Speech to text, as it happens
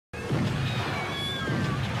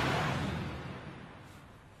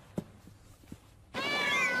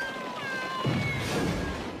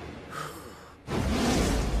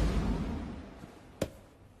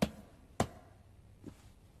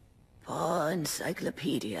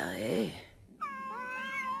Encyclopedia, eh?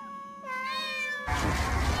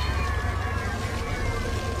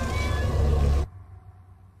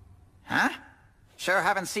 Huh? Sure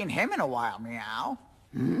haven't seen him in a while, meow.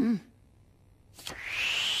 Hmm?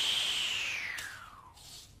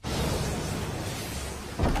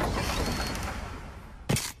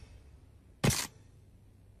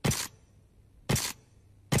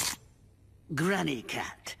 Granny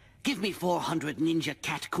Cat, give me 400 ninja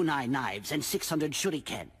cat kunai knives and 600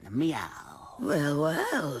 shuriken. Meow. Well,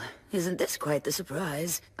 well. Isn't this quite the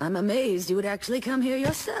surprise? I'm amazed you would actually come here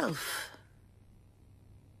yourself.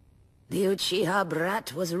 The Uchiha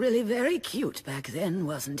brat was really very cute back then,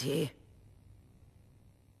 wasn't he?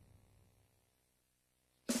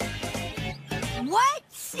 What?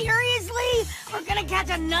 Seriously? We're gonna catch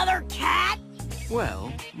another cat?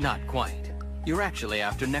 Well, not quite. You're actually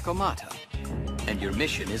after Nekomata. And your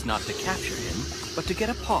mission is not to capture him, but to get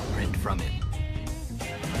a paw print from him.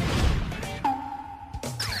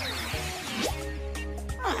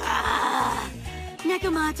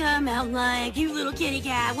 Nekomata, Mountain Lion, cute little kitty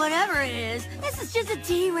cat, whatever it is. This is just a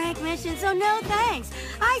T-rank mission, so no thanks.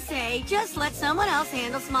 I say, just let someone else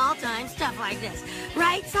handle small-time stuff like this.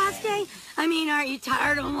 Right, Sasuke? I mean, aren't you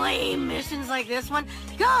tired of lame missions like this one?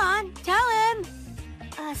 Go on, tell him.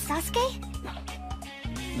 Sasuke?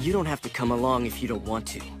 You don't have to come along if you don't want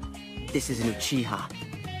to. This is an Uchiha.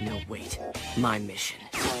 No, wait. My mission.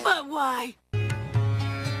 But why?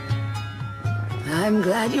 I'm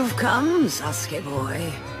glad you've come, Sasuke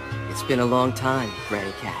boy. It's been a long time,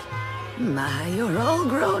 Granny Cat. My, you're all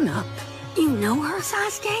grown up. You know her,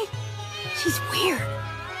 Sasuke? She's weird.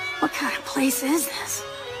 What kind of place is this?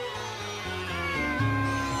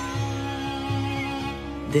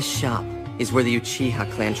 This shop is where the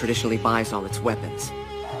Uchiha clan traditionally buys all its weapons.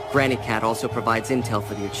 Granny Cat also provides intel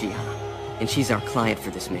for the Uchiha, and she's our client for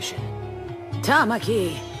this mission.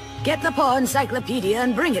 Tamaki, get the paw encyclopedia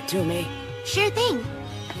and bring it to me. Sure thing.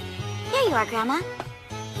 Here you are, Grandma.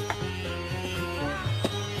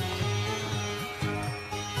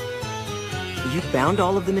 You bound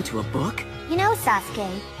all of them into a book? You know,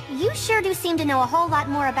 Sasuke, you sure do seem to know a whole lot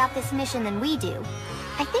more about this mission than we do.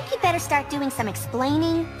 I think you'd better start doing some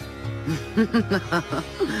explaining.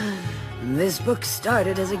 This book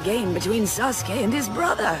started as a game between Sasuke and his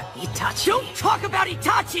brother, Itachi. Don't talk about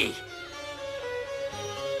Itachi!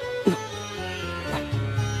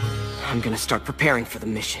 I'm gonna start preparing for the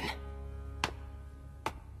mission.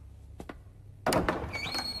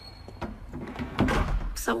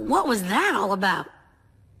 So what was that all about?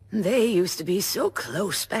 They used to be so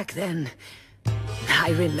close back then.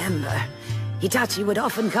 I remember. Itachi would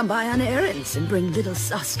often come by on errands and bring little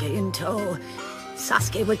Sasuke in tow.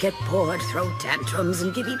 Sasuke would get bored, throw tantrums,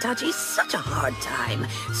 and give Itachi such a hard time,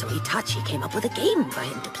 so Itachi came up with a game for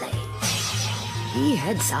him to play. He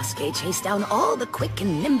had Sasuke chase down all the quick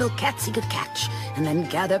and nimble cats he could catch, and then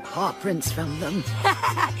gather paw prints from them.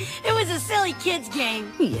 It was a silly kid's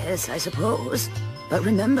game. Yes, I suppose. But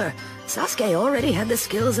remember, Sasuke already had the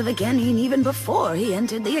skills of a genin even before he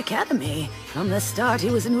entered the academy. From the start,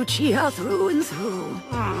 he was an Uchiha through and through.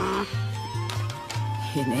 Aww.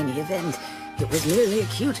 In any event, it was merely a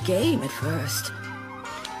cute game at first.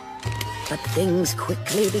 But things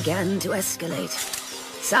quickly began to escalate.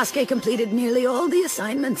 Sasuke completed nearly all the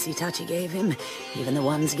assignments Itachi gave him, even the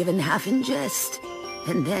ones given half in jest.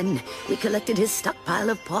 And then, we collected his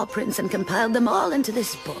stockpile of paw prints and compiled them all into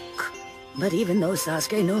this book. But even though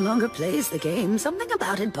Sasuke no longer plays the game, something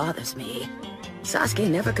about it bothers me. Sasuke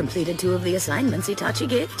never completed 2 of the assignments Itachi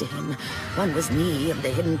gave to him. One was Knee of the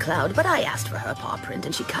Hidden Cloud, but I asked for her paw print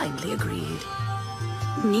and she kindly agreed.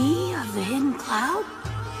 Knee of the Hidden Cloud?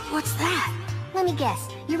 What's that? Let me guess.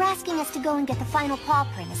 You're asking us to go and get the final paw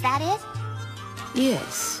print, is that it?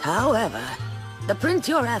 Yes, however, the print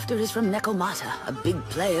you're after is from Nekomata, a big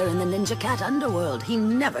player in the Ninja Cat underworld. He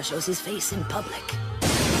never shows his face in public.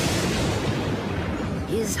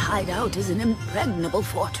 His hideout is an impregnable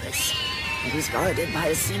fortress. It is guarded by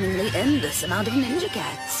a seemingly endless amount of ninja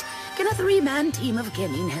cats. Can a 3-man team of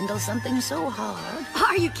genin handle something so hard?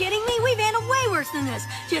 Are you kidding me? We've handled way worse than this.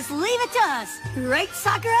 Just leave it to us. Right,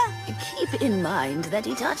 Sakura? Keep in mind that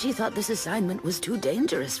Itachi thought this assignment was too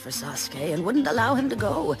dangerous for Sasuke and wouldn't allow him to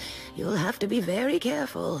go. You'll have to be very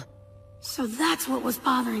careful. So that's what was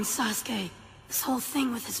bothering Sasuke. This whole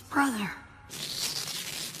thing with his brother.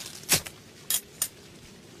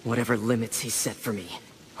 Whatever limits he set for me,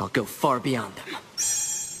 I'll go far beyond them.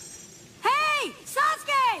 Hey!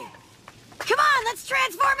 Sasuke! Come on, let's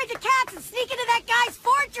transform into cats and sneak into that guy's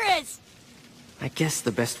fortress! I guess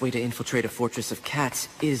the best way to infiltrate a fortress of cats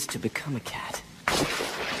is to become a cat.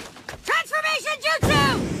 Transformation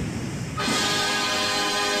Jutsu!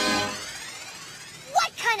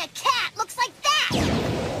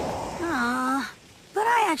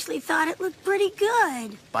 actually thought it looked pretty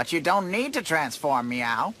good. But you don't need to transform,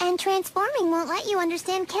 Meow. And transforming won't let you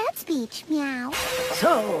understand cat speech. Meow.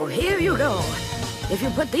 So, here you go. If you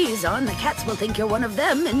put these on, the cats will think you're one of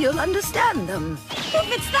them and you'll understand them.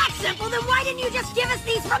 If it's that simple, then why didn't you just give us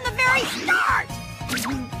these from the very start?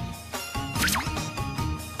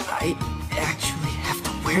 I actually have to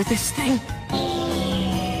wear this thing?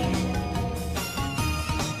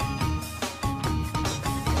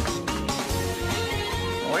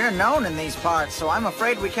 We're known in these parts, so I'm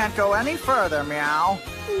afraid we can't go any further, Meow.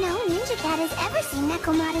 No Ninja Cat has ever seen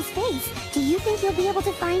Nekomata's face. Do you think you'll be able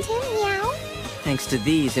to find him, Meow? Thanks to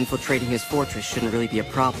these, infiltrating his fortress shouldn't really be a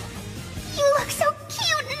problem. You look so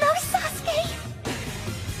cute, no Sasuke!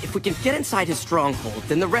 If we can get inside his stronghold,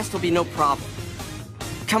 then the rest will be no problem.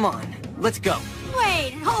 Come on, let's go.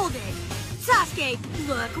 Wait, hold it. Sasuke,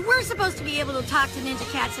 look, we're supposed to be able to talk to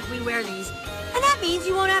Ninja Cats if we wear these. And that means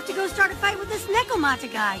you won't have to go start a fight with this Nekomata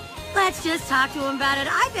guy. Let's just talk to him about it.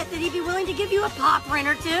 I bet that he'd be willing to give you a paw print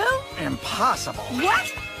or two. Impossible.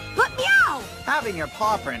 What? But Meow! Having your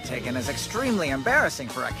paw print taken is extremely embarrassing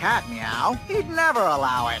for a cat, Meow. He'd never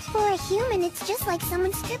allow it. For a human, it's just like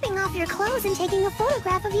someone stripping off your clothes and taking a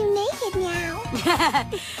photograph of you naked, Meow.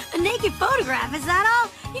 A naked photograph, is that all?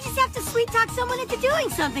 You just have to sweet-talk someone into doing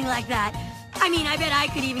something like that. I mean, I bet I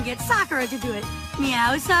could even get Sakura to do it.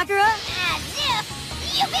 Meow, Sakura? As if!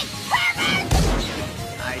 You big pervert!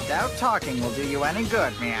 I doubt talking will do you any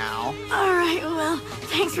good, Meow. All right, well,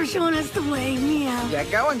 thanks for showing us the way, Meow.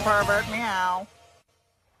 Get going, pervert, Meow.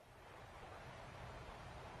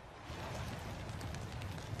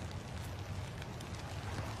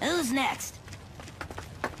 Who's next?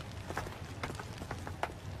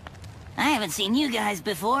 I haven't seen you guys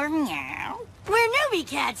before. Meow. We're newbie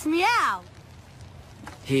cats, Meow.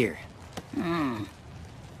 Here.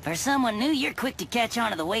 For someone new, you're quick to catch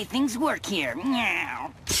on to the way things work here.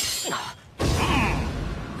 Meow.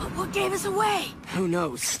 What gave us away? Who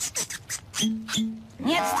knows? It's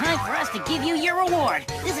time for us to give you your reward.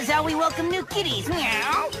 This is how we welcome new kitties.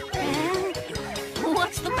 Meow.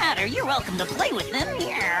 What's the matter? You're welcome to play with them.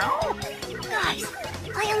 Meow. Guys,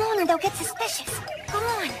 play alone or they'll get suspicious. Come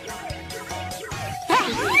on.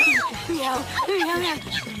 Meow, meow, meow.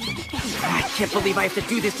 I can't believe I have to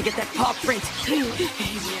do this to get that paw print. You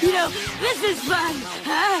know, this is fun.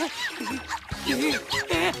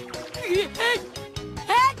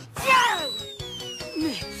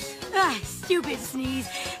 Stupid sneeze.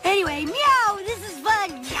 Anyway, Meow, this is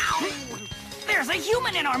fun. Meow. There's a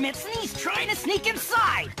human in our midst and he's trying to sneak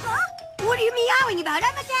inside. Huh? What are you meowing about?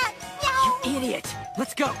 I'm a cat. Meow. Idiot.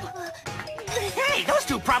 Let's go. Hey, those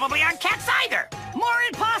two probably aren't cats either. More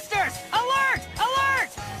imposters! Alert!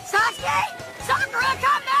 Alert! Sasuke! Sakura,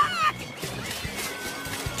 come back!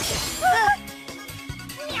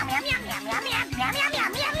 Meow, meow, meow, meow, meow, meow, meow, meow, meow,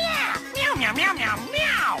 meow, meow, meow, meow, meow,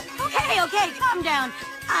 meow. Okay, calm down.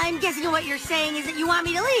 I'm guessing what you're saying is that you want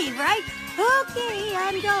me to leave, right? Okay,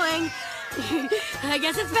 I'm going. I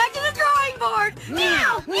guess it's back to the drawing board.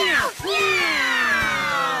 Meow, meow,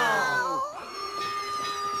 meow!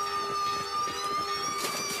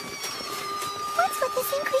 What's with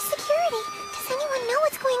this increased security? Does anyone know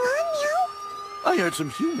what's going on, Meow? I heard some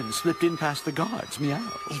humans slipped in past the guards. Meow.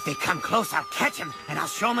 If they come close, I'll catch him, and I'll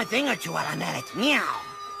show him a thing or two while I'm at it. Meow.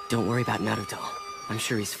 Don't worry about Naruto. I'm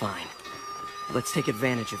sure he's fine. Let's take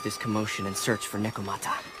advantage of this commotion and search for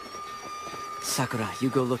Nekomata. Sakura, you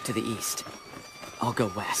go look to the east. I'll go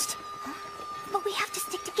west. But we have to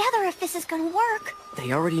stick together if this is gonna work.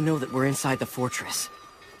 They already know that we're inside the fortress.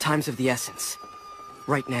 Time's of the essence.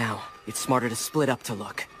 Right now, it's smarter to split up to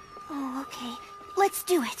look. Oh, okay. Let's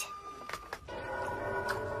do it.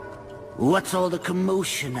 What's all the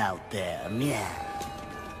commotion out there? Meow.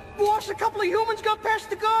 Boss, a couple of humans got past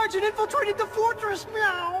the guards and infiltrated the fortress.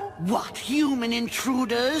 Meow. What, human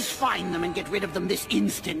intruders? Find them and get rid of them this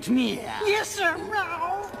instant. Meow. Yes, sir.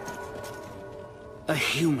 Meow. A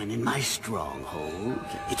human in my stronghold?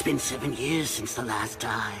 It's been 7 years since the last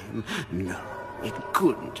time. No, it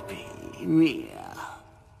couldn't be. Meow.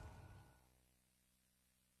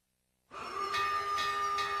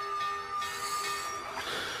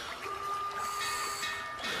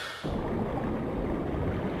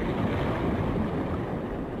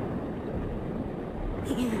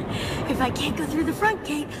 If I can't go through the front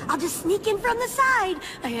gate, I'll just sneak in from the side.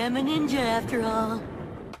 I am a ninja after all.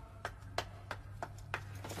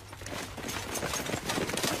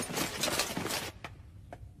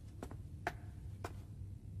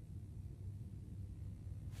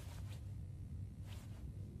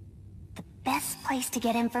 The best place to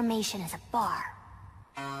get information is a bar.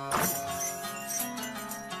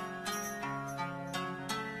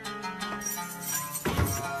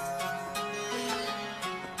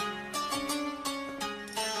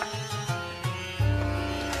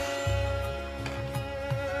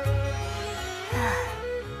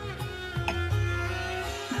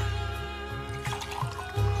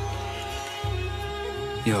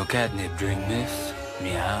 Your catnip drink, miss?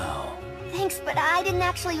 Meow. Thanks, but I didn't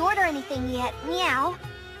actually order anything yet. Meow.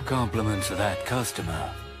 Compliments of that customer.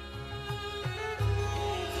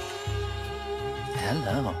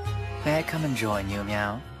 Hello. May I come and join you,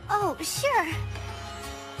 Meow? Oh, sure.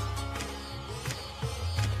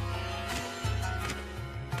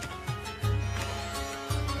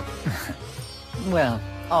 Well,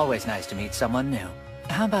 always nice to meet someone new.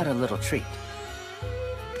 How about a little treat?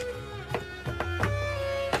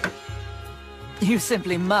 You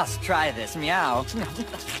simply must try this, Meow.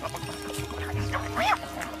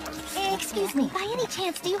 Excuse me, by any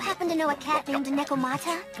chance, do you happen to know a cat named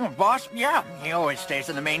Nekomata? Boss? Yeah, he always stays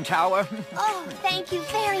in the main tower. Oh, thank you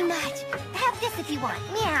very much. Have this if you want.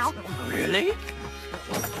 Meow. Really?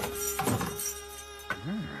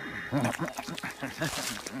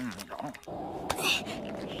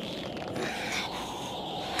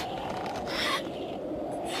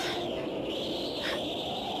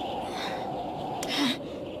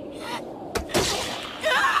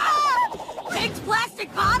 Big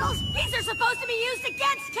plastic bottles? These are supposed to be used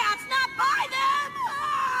against cats, not by them!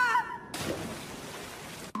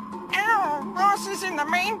 Ow! Boss is in the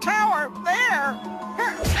main tower. There!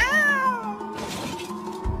 Ow!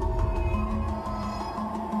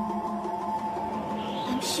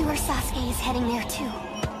 I'm sure Sasuke is heading there too.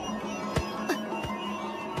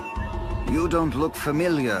 You don't look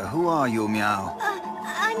familiar. Who are you, Meow?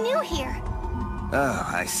 I'm new here. Oh,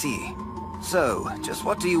 I see. So, just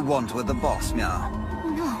what do you want with the boss, Meow?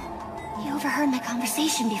 No, he overheard my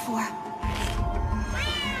conversation before.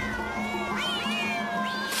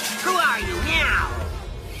 Who are you, Meow?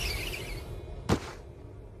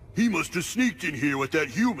 He must have sneaked in here with that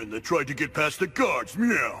human that tried to get past the guards,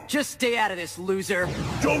 Meow. Just stay out of this, loser.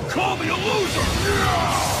 Don't call me a loser,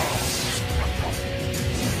 Meow!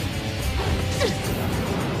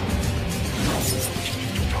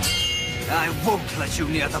 I won't let you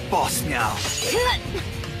near the boss, Meow.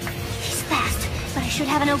 He's fast, but I should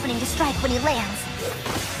have an opening to strike when he lands.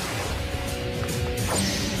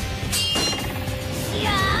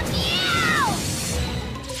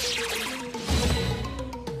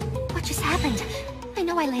 What just happened? I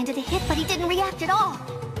know I landed a hit, but he didn't react at all.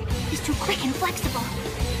 He's too quick and flexible.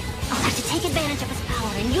 I'll have to take advantage of his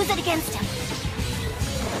power and use it against him.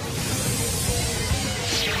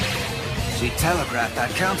 She telegraphed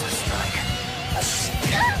that counter-strike.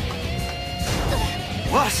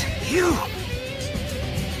 What? You?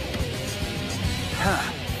 Huh.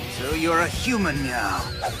 So you're a human, Meow.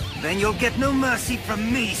 Then you'll get no mercy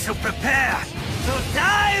from me, so prepare! So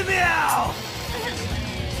die, Meow!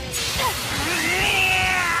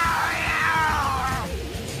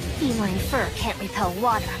 Feline fur can't repel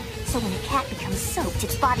water, so when a cat becomes soaked,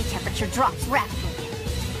 its body temperature drops rapidly.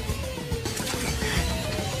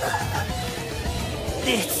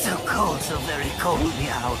 It's so cold, so very cold,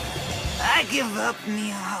 Meow. I give up,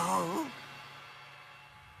 Meow.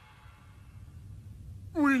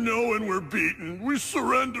 We know when we're beaten. We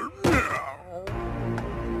surrender, Meow.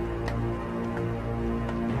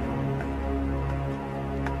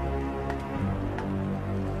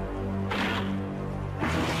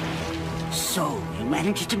 So, you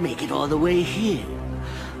managed to make it all the way here.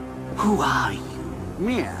 Who are you,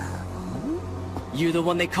 Meow? You the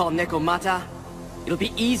one they call Nekomata? It'll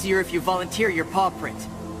be easier if you volunteer your paw print.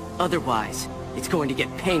 Otherwise, it's going to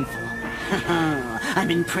get painful.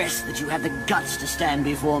 I'm impressed that you have the guts to stand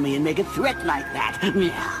before me and make a threat like that,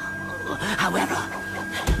 Meow. However...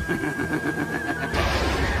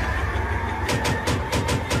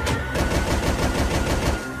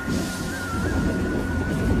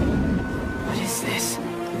 What is this?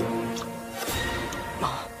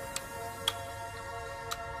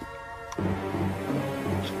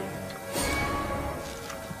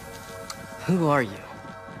 Who are you?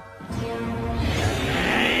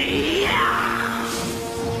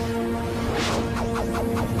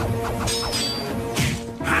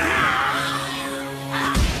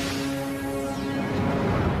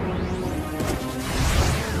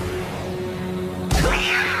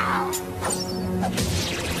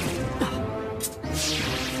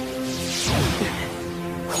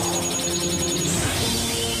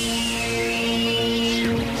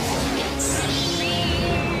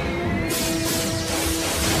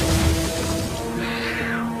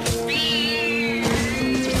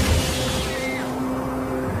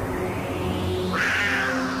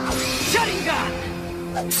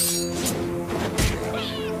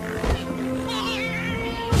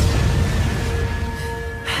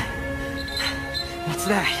 What's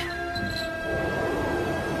that?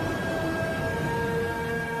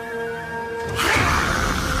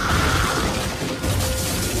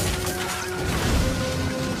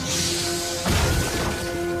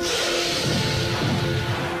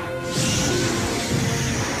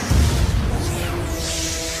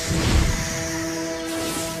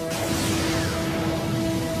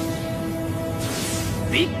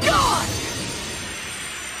 Be gone!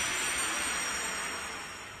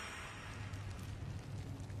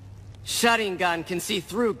 Sharingan can see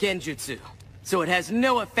through Genjutsu, so it has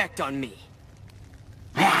no effect on me.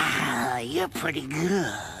 Ah, you're pretty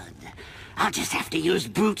good. I'll just have to use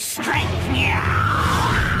brute strength. Meow.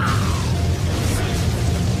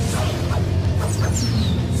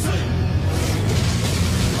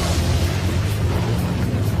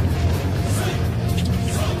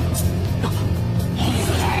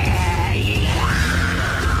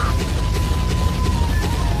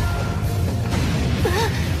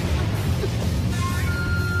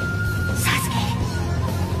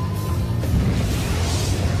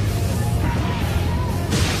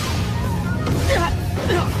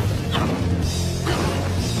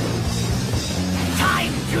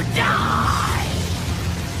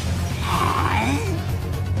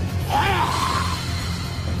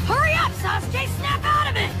 Hurry up, Sasuke! Snap out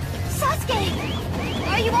of it! Sasuke!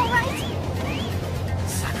 Are you alright?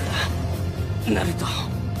 Naruto.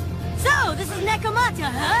 So, this is Nekomata,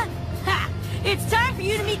 huh? Ha! It's time for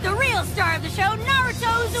you to meet the real star of the show,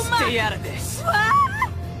 Naruto Uzumaki! Stay out of this!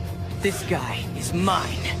 What? This guy is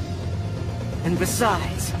mine. And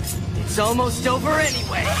besides, it's almost over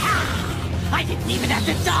anyway. I didn't even have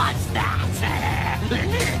to dodge that!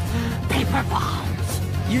 Paper bombs!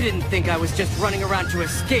 You didn't think I was just running around to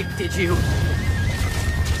escape, did you?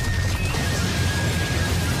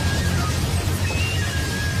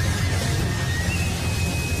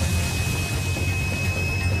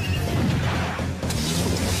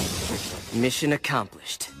 Mission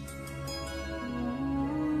accomplished.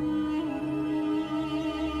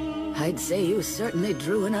 I'd say you certainly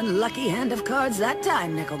drew an unlucky hand of cards that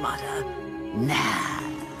time, Nekomata. Nah.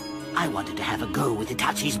 I wanted to have a go with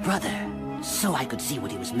Itachi's brother, so I could see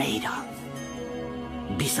what he was made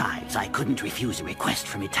of. Besides, I couldn't refuse a request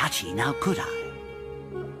from Itachi, now could I?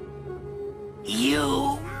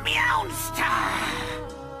 You Meowster!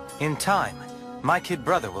 In time, my kid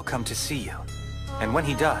brother will come to see you. And when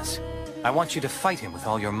he does, I want you to fight him with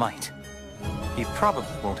all your might. He probably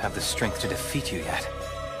won't have the strength to defeat you yet.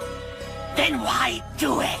 Then why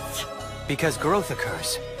do it? Because growth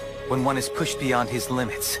occurs when one is pushed beyond his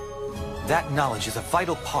limits. That knowledge is a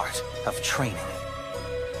vital part of training.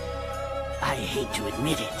 I hate to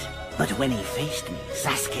admit it, but when he faced me,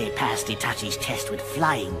 Sasuke passed Itachi's test with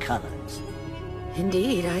flying colors.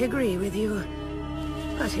 Indeed, I agree with you.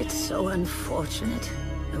 But it's so unfortunate.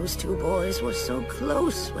 Those two boys were so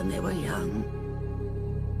close when they were young.